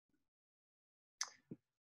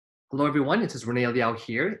Hello everyone, it is Rene Liaw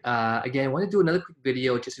here. Again, I want to do another quick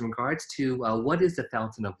video just in regards to what is the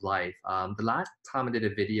fountain of life. The last time I did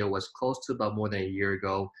a video was close to about more than a year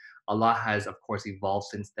ago. A lot has, of course, evolved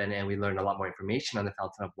since then, and we learned a lot more information on the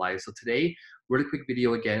fountain of life. So today, really quick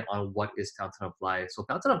video again on what is fountain of life. So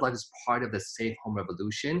fountain of life is part of the safe home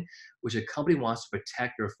revolution, which a company wants to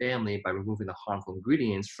protect your family by removing the harmful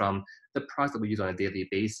ingredients from the products that we use on a daily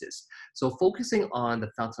basis. So focusing on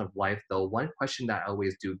the fountain of life, though, one question that I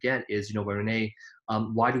always do get is, well, Renee,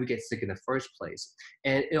 why do we get sick in the first place?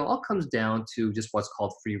 And it all comes down to just what's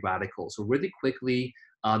called free radicals. So really quickly,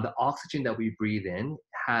 the oxygen that we breathe in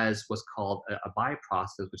has what's called a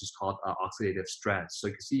byprocess, which is called oxidative stress. So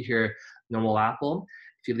you can see here, normal apple.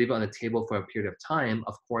 If you leave it on the table for a period of time,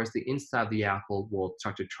 of course, the inside of the apple will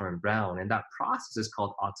start to turn brown. And that process is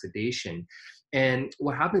called oxidation. And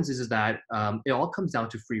what happens is that it all comes down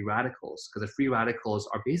to free radicals, because the free radicals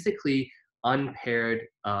are basically unpaired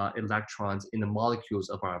electrons in the molecules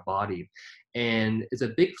of our body. And it's a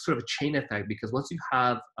big sort of chain effect, because once you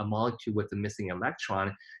have a molecule with a missing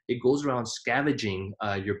electron, it goes around scavenging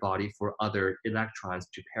your body for other electrons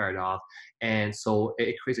to pair it off. And so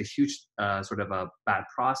it creates a huge sort of a bad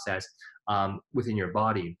process within your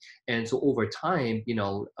body. And so over time,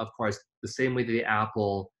 of course, the same way that the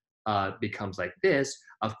apple becomes like this,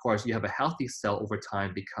 of course, you have a healthy cell over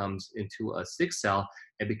time becomes into a sick cell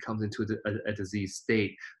and becomes into a disease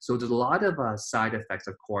state. So there's a lot of side effects,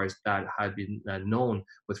 of course, that have been known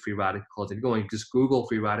with free radicals. If you go and just Google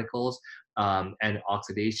free radicals and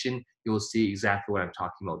oxidation, you'll see exactly what I'm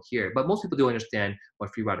talking about here. But most people do understand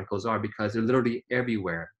what free radicals are because they're literally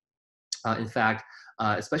everywhere. In fact,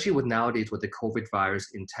 especially with nowadays with the COVID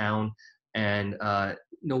virus in town, and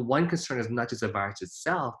one concern is not just the virus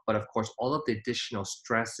itself, but of course all of the additional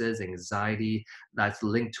stresses, anxiety that's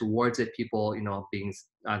linked towards it. People, being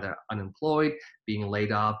either unemployed, being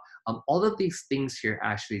laid off. All of these things here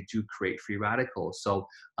actually do create free radicals. So,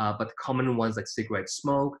 but the common ones like cigarette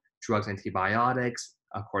smoke, drugs, antibiotics,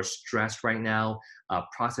 of course, stress right now,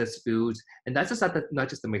 processed foods, and that's just not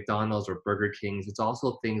just the McDonald's or Burger Kings. It's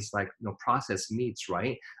also things like processed meats,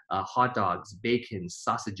 right? Hot dogs, bacon,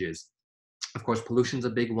 sausages. Of course, pollution's a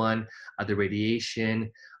big one. The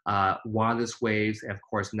radiation, wireless waves, and of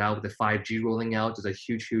course now with the 5G rolling out, there's a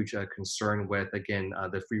huge concern with again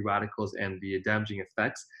the free radicals and the damaging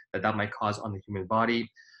effects that might cause on the human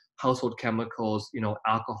body. Household chemicals,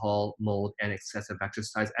 alcohol, mold, and excessive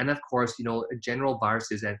exercise, and of course, general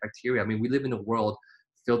viruses and bacteria. I mean, we live in a world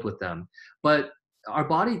filled with them, but our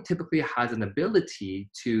body typically has an ability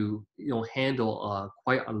to handle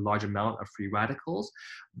quite a large amount of free radicals.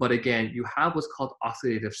 But again, you have what's called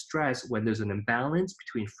oxidative stress when there's an imbalance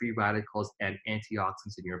between free radicals and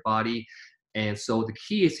antioxidants in your body. And so the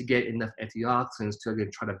key is to get enough antioxidants to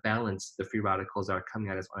again try to balance the free radicals that are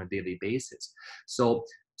coming at us on a daily basis. So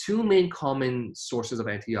two main common sources of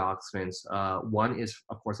antioxidants. One is,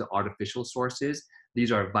 of course, the artificial sources.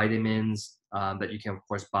 These are vitamins that you can, of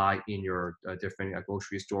course, buy in your different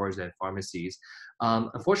grocery stores and pharmacies.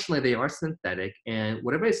 Unfortunately, they are synthetic, and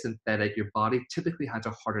whatever is synthetic, your body typically has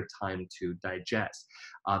a harder time to digest.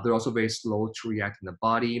 They're also very slow to react in the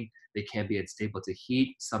body. They can be unstable to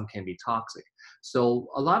heat. Some can be toxic. So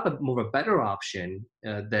a lot of more of a better option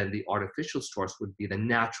than the artificial source would be the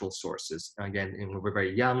natural sources. Again, when we're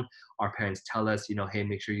very young, our parents tell us, hey,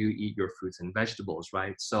 make sure you eat your fruits and vegetables,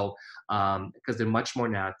 right? So because they're much more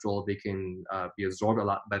natural, they can be absorbed a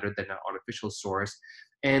lot better than an artificial source.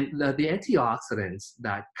 And the antioxidants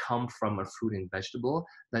that come from a fruit and vegetable,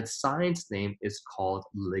 that science name is called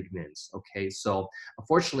lignans. Okay, so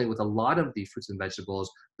unfortunately, with a lot of the fruits and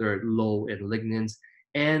vegetables, they're low in lignans.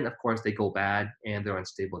 And of course, they go bad and they're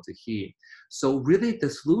unstable to heat. So really, the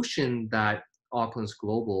solution that Opulence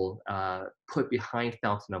Global put behind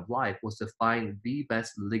Fountain of Life was to find the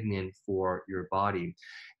best lignin for your body.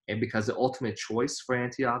 And because the ultimate choice for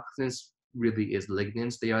antioxidants really is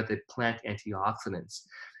lignans, they are the plant antioxidants.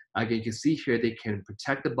 Again, you can see here they can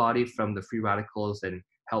protect the body from the free radicals and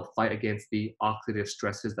help fight against the oxidative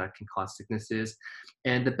stresses that can cause sicknesses.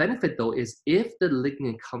 And the benefit, though, is if the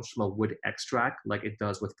lignin comes from a wood extract, like it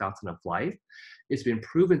does with Fountain of Life, it's been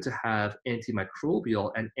proven to have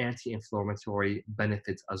antimicrobial and anti-inflammatory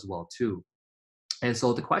benefits as well, too. And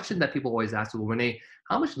so the question that people always ask, well, Renee,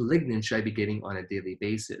 how much lignin should I be getting on a daily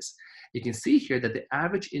basis? You can see here that the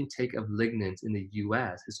average intake of lignans in the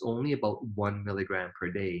US is only about 1 milligram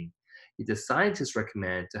per day. The scientists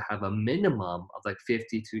recommend to have a minimum of like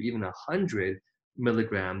 50 to even 100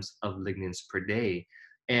 milligrams of lignans per day.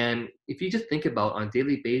 And if you just think about on a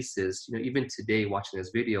daily basis, even today watching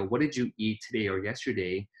this video, what did you eat today or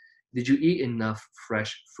yesterday? did you eat enough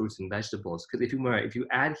fresh fruits and vegetables? Because if you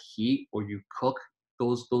add heat or you cook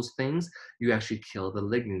those things, you actually kill the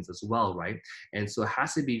lignins as well, right? And so it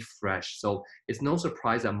has to be fresh. So it's no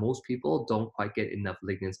surprise that most people don't quite get enough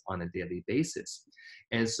lignins on a daily basis.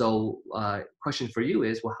 And so, question for you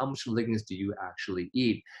is, well, how much lignins do you actually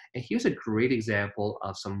eat? And here's a great example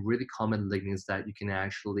of some really common lignins that you can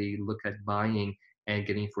actually look at buying and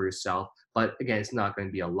getting for yourself. But again, it's not going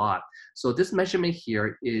to be a lot. So this measurement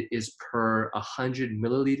here is per 100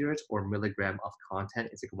 milliliters or milligram of content.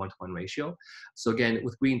 It's like a 1-to-1 ratio. So again,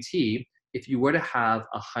 with green tea, if you were to have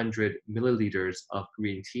 100 milliliters of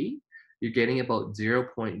green tea, you're getting about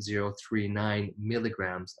 0.039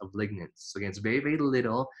 milligrams of lignans. So again, it's very, very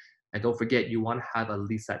little. And don't forget, you want to have at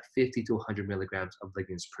least that 50 to 100 milligrams of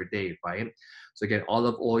lignans per day, right? So again,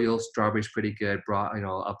 olive oil, strawberry is pretty good.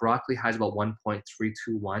 Broccoli has about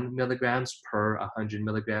 1.321 milligrams per 100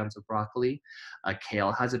 milligrams of broccoli.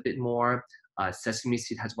 Kale has a bit more. Sesame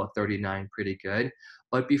seed has about 39, pretty good.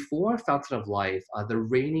 But before Fountain of Life, the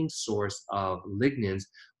reigning source of lignans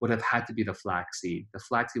would have had to be the flaxseed. The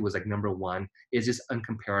flaxseed was like number one. It's just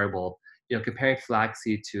uncomparable. Comparing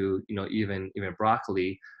flaxseed to even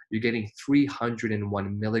broccoli, you're getting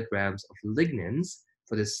 301 milligrams of lignans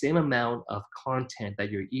for the same amount of content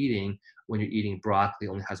that you're eating when you're eating broccoli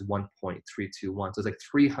only has 1.321. So it's like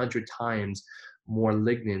 300 times more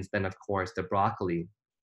lignans than, of course, the broccoli.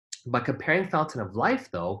 But comparing Fountain of Life,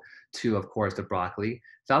 though, to, of course, the broccoli,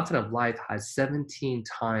 Fountain of Life has 17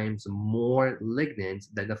 times more lignans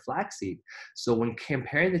than the flaxseed. So when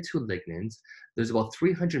comparing the two lignans, there's about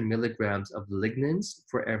 300 milligrams of lignans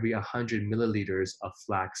for every 100 milliliters of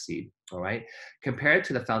flaxseed, all right? Compared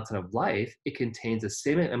to the Fountain of Life, it contains the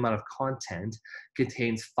same amount of content,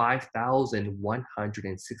 contains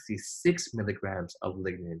 5,166 milligrams of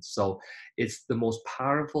lignans. So it's the most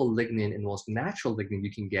powerful lignin and most natural lignin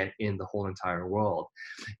you can get in the whole entire world.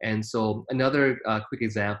 And so another quick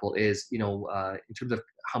example is, in terms of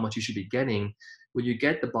how much you should be getting, when you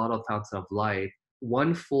get the bottle of Fountain of Life,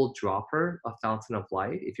 one full dropper of Fountain of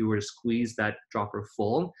Life, if you were to squeeze that dropper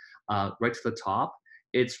full right to the top,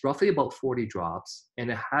 it's roughly about 40 drops,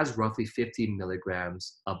 and it has roughly 50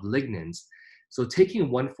 milligrams of lignans. So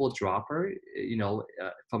taking one full dropper,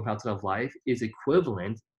 from Fountain of Life is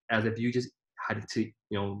equivalent as if you just had to,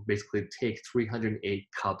 basically take 308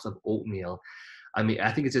 cups of oatmeal. I mean,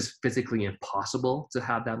 I think it's just physically impossible to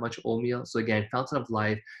have that much oatmeal. So again, Fountain of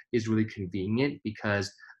Life is really convenient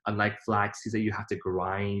because unlike flax seeds that you have to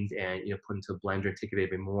grind and put into a blender and take it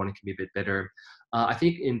every morning, can be a bit bitter. I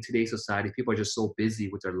think in today's society, people are just so busy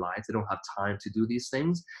with their lives, they don't have time to do these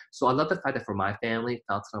things. So I love the fact that for my family,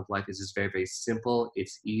 Fountain of Life is just very, very simple.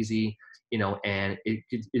 It's easy, and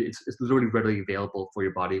it's literally readily available for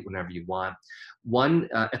your body whenever you want. One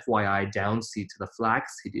FYI downseed to the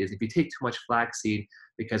flaxseed is if you take too much flaxseed,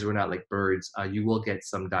 because we're not like birds, you will get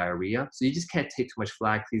some diarrhea. So you just can't take too much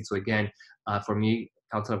flaxseed. So again, for me,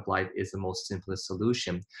 Fountain of Life is the most simplest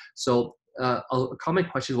solution. So a common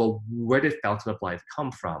question is, well, where did Fountain of Life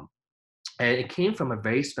come from? And it came from a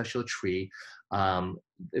very special tree.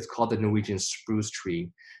 It's called the Norwegian spruce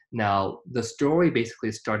tree. Now, the story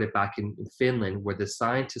basically started back in Finland, where the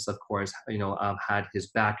scientist, of course, had his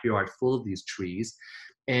backyard full of these trees.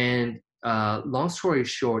 And long story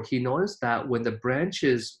short, he noticed that when the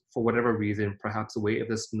branches, for whatever reason, perhaps the weight of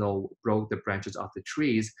the snow broke the branches off the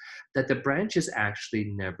trees, that the branches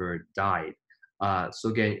actually never died. So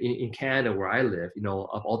again, in Canada, where I live,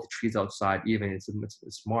 of all the trees outside, even it's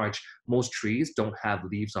March, most trees don't have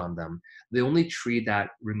leaves on them. The only tree that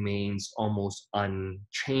remains almost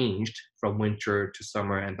unchanged from winter to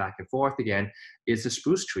summer and back and forth again is the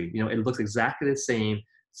spruce tree. It looks exactly the same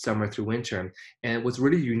summer through winter. And what's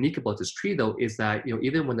really unique about this tree, though, is that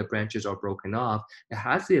even when the branches are broken off, it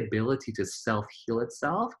has the ability to self-heal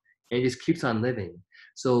itself, and it just keeps on living.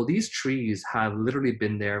 So these trees have literally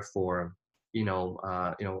been there for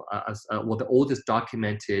the oldest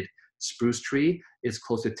documented spruce tree is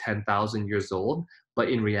close to 10,000 years old, but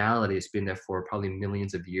in reality, it's been there for probably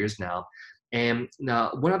millions of years now. And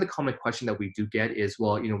now, one other common question that we do get is,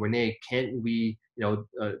 well, Rene, can't we,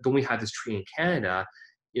 don't we have this tree in Canada?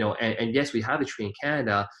 And yes, we have a tree in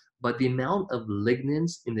Canada, but the amount of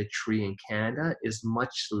lignans in the tree in Canada is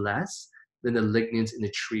much less than the lignans in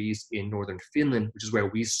the trees in northern Finland, which is where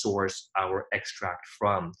we source our extract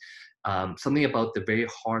from. Something about the very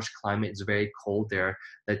harsh climate, it's very cold there,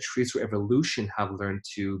 that trees through evolution have learned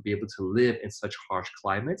to be able to live in such harsh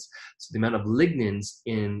climates. So the amount of lignans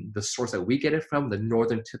in the source that we get it from, the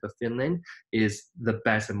northern tip of Finland, is the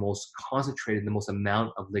best and most concentrated, the most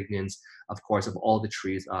amount of lignans, of course, of all the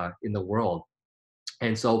trees in the world.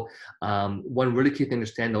 And so one really key thing to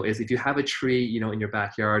understand though is if you have a tree, in your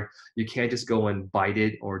backyard, you can't just go and bite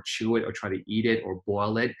it or chew it or try to eat it or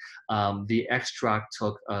boil it. The extract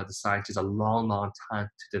took the scientists a long, long time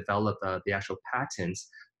to develop the actual patents,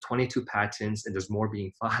 22 patents, and there's more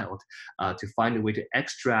being filed to find a way to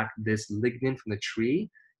extract this lignin from the tree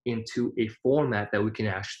into a format that we can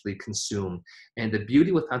actually consume. And the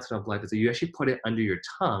beauty with Fountain of Life is that you actually put it under your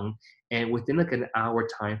tongue, and within like an hour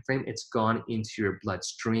time frame, it's gone into your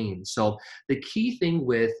bloodstream. So the key thing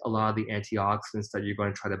with a lot of the antioxidants that you're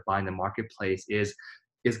going to try to buy in the marketplace is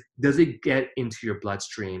does it get into your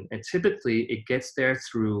bloodstream? And typically it gets there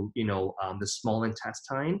through the small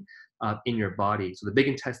intestine in your body. So the big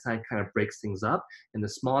intestine kind of breaks things up, and the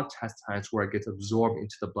small intestine is where it gets absorbed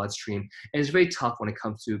into the bloodstream. And it's very tough when it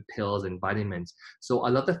comes to pills and vitamins. So I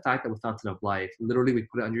love the fact that with Fountain of Life, literally we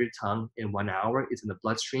put it under your tongue in 1 hour, it's in the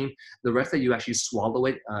bloodstream. The rest that you actually swallow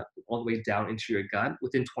it all the way down into your gut,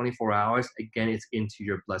 within 24 hours, again, it's into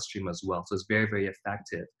your bloodstream as well. So it's very, very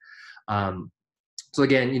effective. So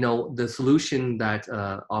again, the solution that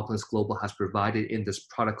Opulence Global has provided in this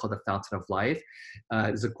product called the Fountain of Life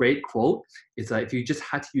is a great quote. It's that if you just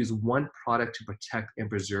had to use one product to protect and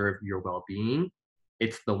preserve your well-being,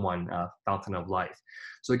 it's the one, Fountain of Life.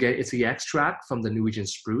 So again, it's the extract from the Norwegian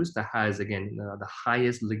spruce that has, again, the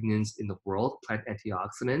highest lignins in the world, plant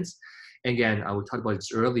antioxidants. And again, we talked about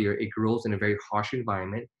this earlier, it grows in a very harsh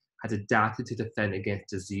environment, has adapted to defend against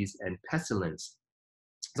disease and pestilence.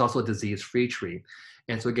 It's also a disease-free tree.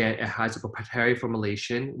 And so again, it has a proprietary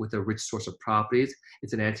formulation with a rich source of properties.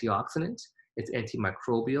 It's an antioxidant, it's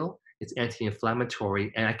antimicrobial, it's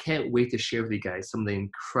anti-inflammatory, and I can't wait to share with you guys some of the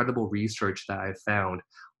incredible research that I've found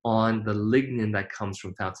on the lignin that comes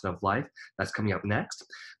from Fountain of Life. That's coming up next.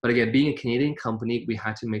 But again, being a Canadian company, we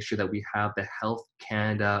had to make sure that we have the Health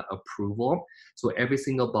Canada approval. So every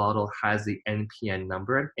single bottle has the NPN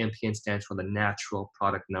number. NPN stands for the natural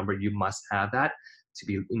product number. You must have that to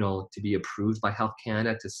be approved by Health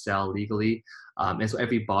Canada to sell legally. And so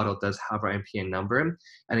every bottle does have our NPN number.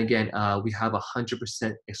 And again, we have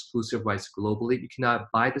 100% exclusive rights globally. You cannot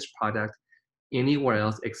buy this product anywhere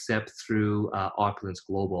else except through Opulence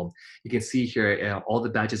Global. You can see here all the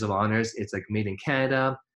badges of honors. It's like made in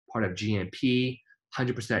Canada, part of GMP,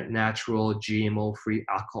 100% natural, GMO-free,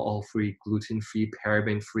 alcohol-free, gluten-free,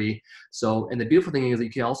 paraben-free. So, and the beautiful thing is that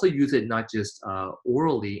you can also use it not just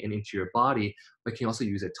orally and into your body, but you can also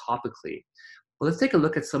use it topically. Well, let's take a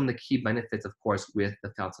look at some of the key benefits, of course, with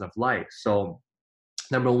the Fountain of Life. So,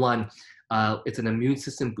 number one, it's an immune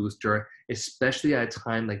system booster, especially at a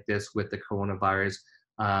time like this with the coronavirus.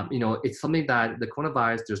 It's something that the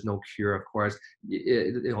coronavirus, there's no cure, of course.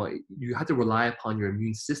 You have to rely upon your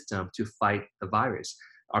immune system to fight the virus.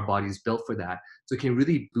 Our body is built for that. So it can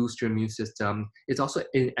really boost your immune system. It's also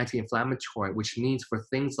an anti-inflammatory, which means for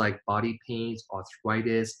things like body pains,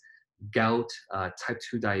 arthritis, gout, type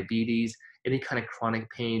 2 diabetes, any kind of chronic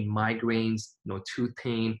pain, migraines, tooth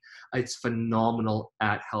pain, it's phenomenal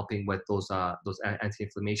at helping with those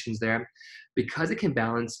anti-inflammations there. Because it can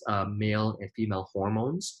balance male and female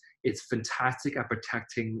hormones, it's fantastic at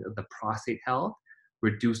protecting the prostate health,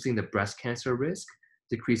 reducing the breast cancer risk,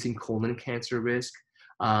 decreasing colon cancer risk.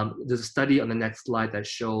 There's a study on the next slide that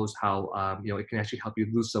shows how it can actually help you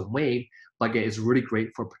lose some weight, but again, it's really great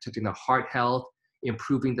for protecting the heart health,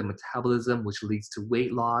 improving the metabolism, which leads to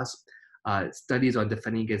weight loss. Studies on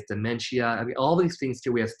defending against dementia. I mean, all these things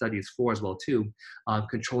here we have studies for as well too.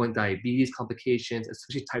 Controlling diabetes complications,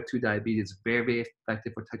 especially type 2 diabetes, very, very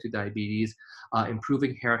effective for type 2 diabetes.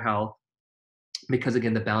 Improving hair health, because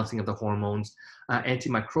again, the balancing of the hormones,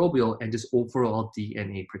 antimicrobial, and just overall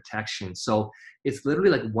DNA protection. So it's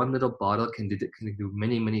literally like one little bottle can do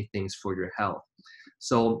many, many things for your health.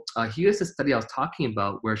 So here's a study I was talking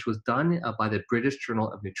about, where it was done by the British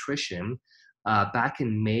Journal of Nutrition back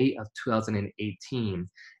in May of 2018.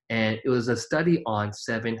 And it was a study on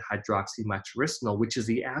 7-hydroxymytarisinol, which is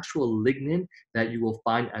the actual lignin that you will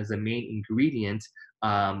find as the main ingredient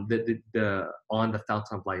on the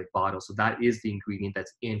Fountain of Life bottle. So that is the ingredient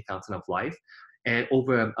that's in Fountain of Life. And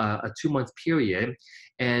over a 2-month period,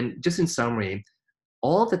 and just in summary,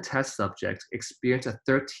 all of the test subjects experienced a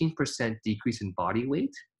 13% decrease in body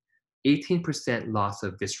weight, 18% loss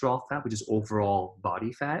of visceral fat, which is overall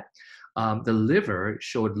body fat. The liver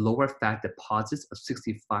showed lower fat deposits of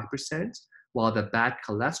 65%, while the bad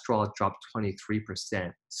cholesterol dropped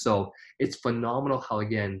 23%. So it's phenomenal how,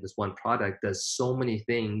 again, this one product does so many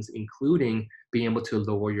things, including being able to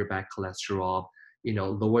lower your bad cholesterol,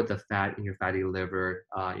 lower the fat in your fatty liver,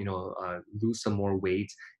 lose some more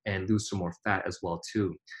weight and lose some more fat as well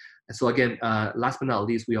too. So again, last but not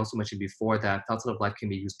least, we also mentioned before that Fountain of Life can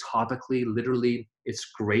be used topically. Literally,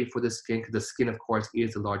 it's great for the skin because the skin, of course,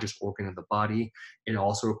 is the largest organ of the body. It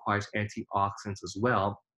also requires antioxidants as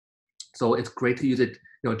well. So it's great to use it,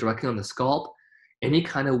 directly on the scalp. Any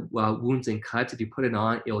kind of wounds and cuts, if you put it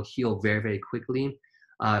on, it'll heal very, very quickly.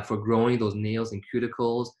 For growing those nails and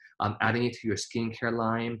cuticles, adding it to your skincare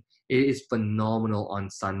line, it is phenomenal on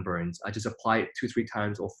sunburns. I just apply it 2, 3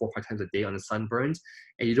 times or 4, 5 times a day on the sunburns,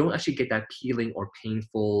 and you don't actually get that peeling or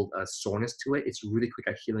painful soreness to it. It's really quick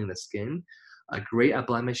at healing the skin. Great at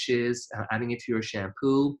blemishes, adding it to your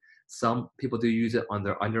shampoo. Some people do use it on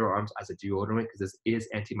their underarms as a deodorant because this is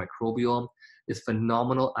antimicrobial. It's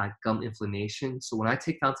phenomenal at gum inflammation. So when I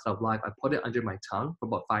take Fountain of Life, I put it under my tongue for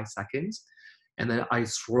about 5 seconds. And then I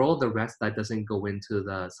swirl the rest that doesn't go into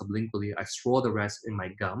the sublingually. I swirl the rest in my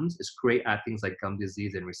gums. It's great at things like gum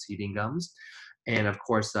disease and receding gums. And of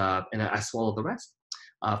course, and I swallow the rest.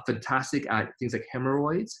 Fantastic at things like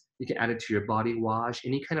hemorrhoids. You can add it to your body wash.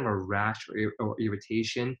 Any kind of a rash or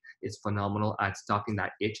irritation is phenomenal at stopping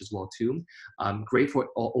that itch as well too. Great for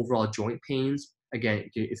overall joint pains. Again,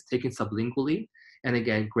 it's taken sublingually. And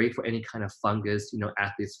again, great for any kind of fungus,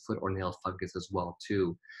 athlete's foot or nail fungus as well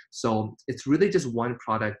too. So it's really just one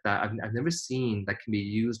product that I've never seen that can be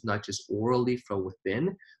used not just orally from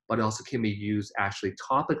within, but also can be used actually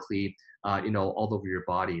topically, all over your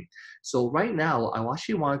body. So right now, I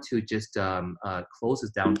actually want to just close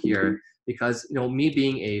this down here because, me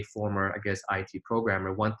being a former, I guess, IT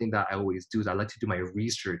programmer, one thing that I always do is I like to do my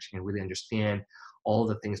research and really understand all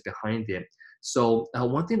the things behind it. So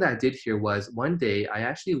one thing that I did here was one day I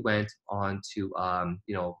actually went on to,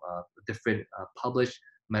 different published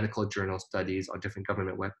medical journal studies on different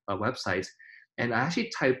government websites, and I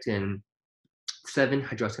actually typed in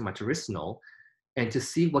 7-hydroxymethylricinol and to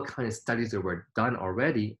see what kind of studies that were done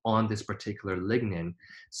already on this particular lignin.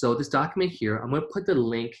 So this document here, I'm going to put the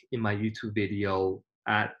link in my YouTube video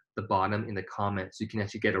at the bottom in the comments. So you can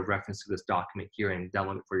actually get a reference to this document here and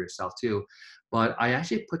download it for yourself too. But I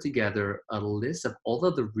actually put together a list of all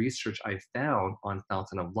of the research I found on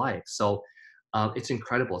Fountain of Life. So it's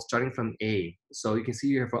incredible, starting from A. So you can see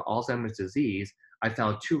here for Alzheimer's disease, I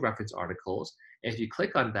found 2 reference articles. And if you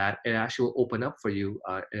click on that, it actually will open up for you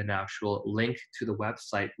an actual link to the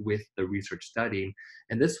website with the research study.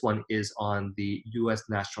 And this one is on the US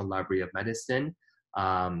National Library of Medicine.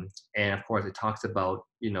 And of course, it talks about,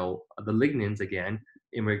 the lignins again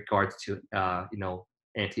in regards to,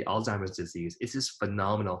 anti-Alzheimer's disease. It's just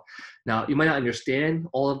phenomenal. Now, you might not understand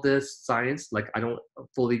all of this science, like I don't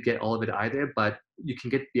fully get all of it either, but you can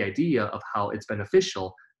get the idea of how it's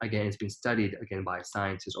beneficial. Again, it's been studied again by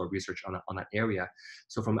scientists or research on that area.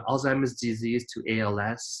 So from Alzheimer's disease to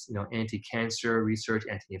ALS, anti-cancer research,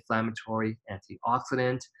 anti-inflammatory,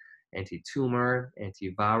 antioxidant, anti-tumor,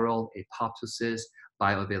 antiviral, apoptosis,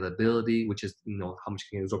 bioavailability, which is how much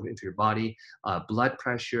you can absorb into your body, blood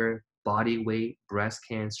pressure, body weight, breast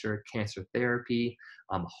cancer, cancer therapy,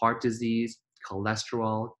 heart disease,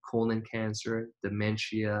 cholesterol, colon cancer,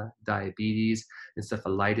 dementia, diabetes,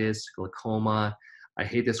 encephalitis, glaucoma. I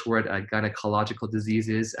hate this word, gynecological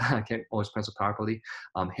diseases. I can't always pronounce it properly.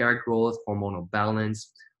 Hair growth, hormonal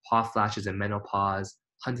balance, hot flashes and menopause,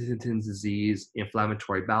 Huntington's disease,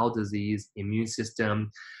 inflammatory bowel disease, immune system.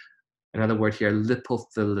 Another word here,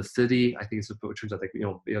 lipophilicity. I think it's what turns out like, be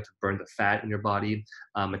able to burn the fat in your body,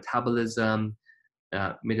 metabolism,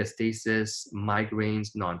 metastasis, migraines,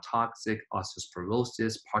 non-toxic,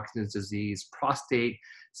 osteoporosis, Parkinson's disease, prostate,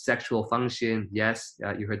 sexual function. Yes,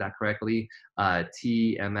 you heard that correctly.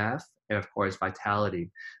 TMF, and of course,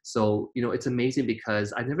 vitality. So, it's amazing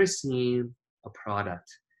because I've never seen a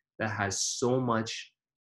product that has so much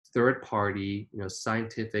third-party,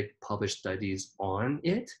 scientific published studies on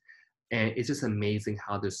it. And it's just amazing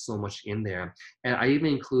how there's so much in there. And I even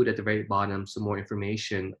include at the very bottom some more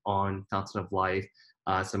information on Fountain of Life,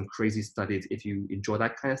 some crazy studies. If you enjoy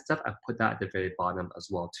that kind of stuff, I put that at the very bottom as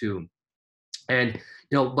well too. And,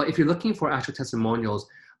 but if you're looking for actual testimonials,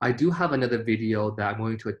 I do have another video that I'm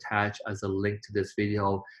going to attach as a link to this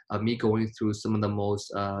video of me going through some of the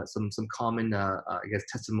most, some common, I guess,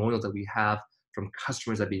 testimonials that we have from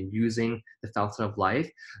customers that have been using the Fountain of Life.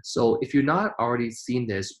 So if you're not already seen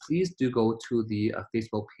this, please do go to the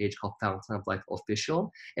Facebook page called Fountain of Life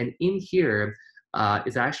Official. And in here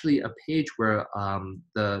is actually a page where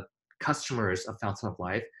the customers of Fountain of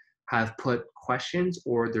Life have put questions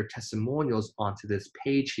or their testimonials onto this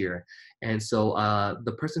page here. And so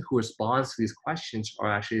the person who responds to these questions are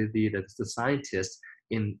actually the scientists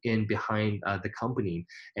in behind the company.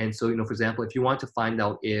 And so, for example, if you want to find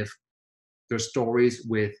out if there's stories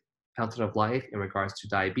with Fountain of Life in regards to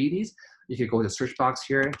diabetes, you can go to the search box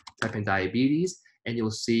here, type in diabetes, and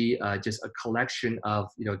you'll see just a collection of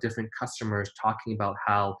different customers talking about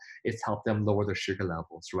how it's helped them lower their sugar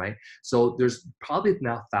levels, right? So there's probably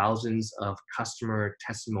now thousands of customer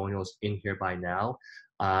testimonials in here by now.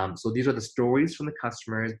 So these are the stories from the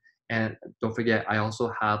customers. And don't forget, I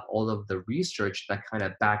also have all of the research that kind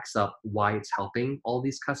of backs up why it's helping all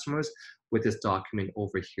these customers with this document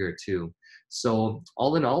over here too. So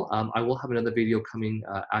all in all, I will have another video coming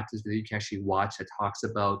after this video you can actually watch that talks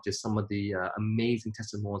about just some of the amazing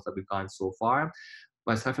testimonials that we've gotten so far.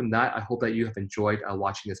 But aside from that, I hope that you have enjoyed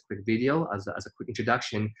watching this quick video as a quick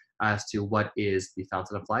introduction as to what is the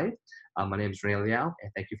Fountain of Life. My name is Rene Liaw,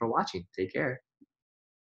 and thank you for watching. Take care.